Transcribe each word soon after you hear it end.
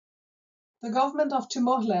The Government of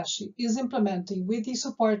Timor-Leste is implementing, with the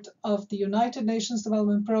support of the United Nations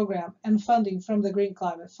Development Programme and funding from the Green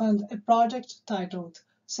Climate Fund, a project titled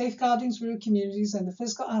Safeguarding Rural Communities and the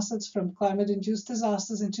Physical Assets from Climate-Induced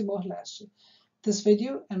Disasters in Timor-Leste. This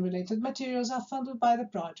video and related materials are funded by the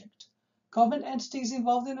project. Government entities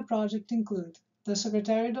involved in the project include the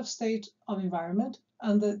Secretariat of State of Environment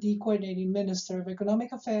under the Coordinating Minister of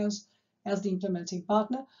Economic Affairs as the implementing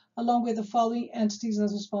partner, along with the following entities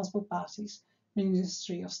as responsible parties: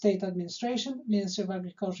 Ministry of State Administration, Ministry of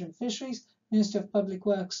Agriculture and Fisheries, Ministry of Public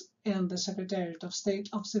Works, and the Secretariat of State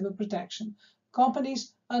of Civil Protection.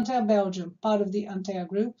 Companies: Antea Belgium, part of the Antea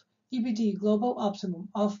Group, EBD Global Optimum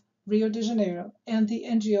of Rio de Janeiro, and the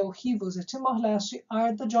NGO Hivos at Timor-Leste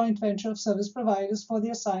are the joint venture of service providers for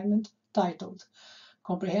the assignment titled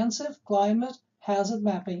Comprehensive Climate Hazard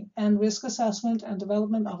Mapping and Risk Assessment and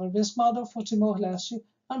Development of a Risk Model for Timor-Leste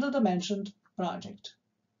under the mentioned project.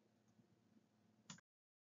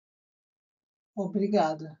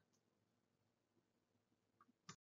 Obrigada.